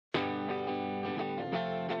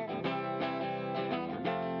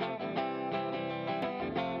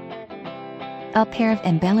A pair of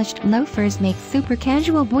embellished loafers make super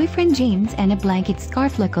casual boyfriend jeans and a blanket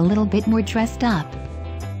scarf look a little bit more dressed up.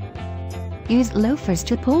 Use loafers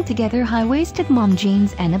to pull together high-waisted mom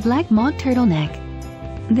jeans and a black mock turtleneck.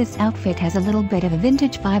 This outfit has a little bit of a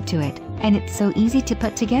vintage vibe to it, and it's so easy to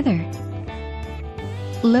put together.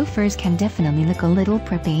 Loafers can definitely look a little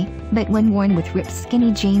preppy, but when worn with ripped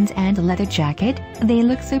skinny jeans and a leather jacket, they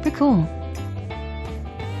look super cool.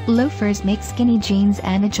 Loafers make skinny jeans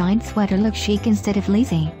and a giant sweater look chic instead of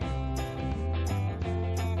lazy.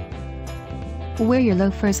 Wear your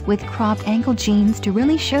loafers with cropped ankle jeans to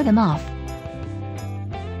really show them off.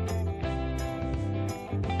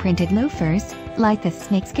 Printed loafers, like the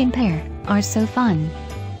snakeskin pair, are so fun.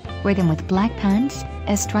 Wear them with black pants,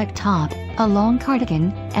 a striped top, a long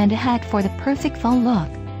cardigan, and a hat for the perfect fall look.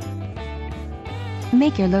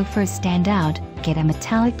 Make your loafers stand out. Get a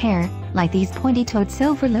metallic pair, like these pointy-toed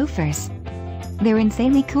silver loafers. They're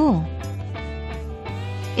insanely cool.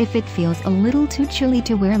 If it feels a little too chilly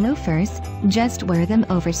to wear loafers, just wear them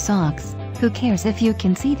over socks. Who cares if you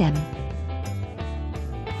can see them?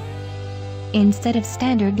 Instead of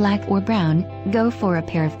standard black or brown, go for a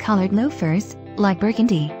pair of colored loafers, like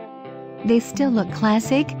burgundy. They still look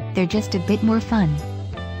classic, they're just a bit more fun.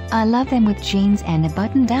 I love them with jeans and a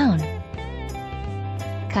button-down.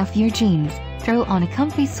 Cuff your jeans, throw on a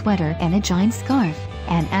comfy sweater and a giant scarf,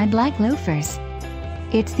 and add black loafers.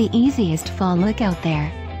 It's the easiest fall look out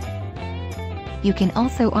there. You can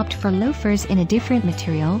also opt for loafers in a different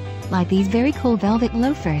material, like these very cool velvet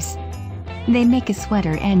loafers. They make a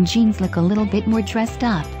sweater and jeans look a little bit more dressed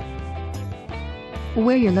up.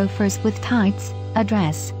 Wear your loafers with tights, a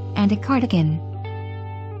dress, and a cardigan.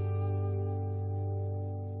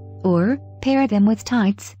 Or, pair them with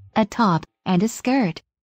tights, a top, and a skirt.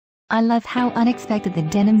 I love how unexpected the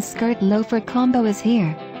denim skirt loafer combo is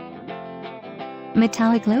here.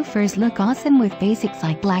 Metallic loafers look awesome with basics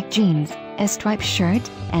like black jeans, a striped shirt,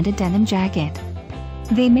 and a denim jacket.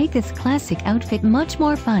 They make this classic outfit much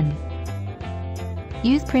more fun.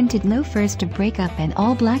 Use printed loafers to break up an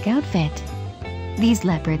all-black outfit. These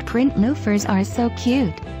leopard print loafers are so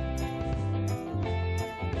cute.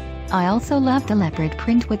 I also love the leopard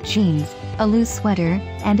print with jeans, a loose sweater,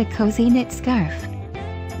 and a cozy knit scarf.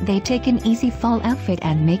 They take an easy fall outfit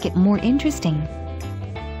and make it more interesting.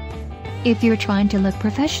 If you're trying to look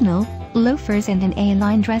professional, loafers and an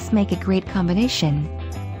A-line dress make a great combination.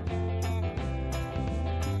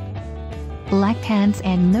 Black pants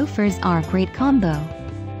and loafers are a great combo.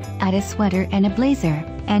 Add a sweater and a blazer,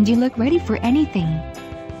 and you look ready for anything.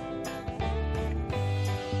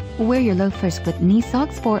 Wear your loafers with knee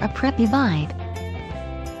socks for a preppy vibe.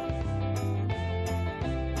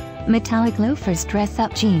 Metallic loafers dress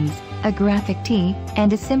up jeans, a graphic tee,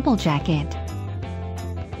 and a simple jacket.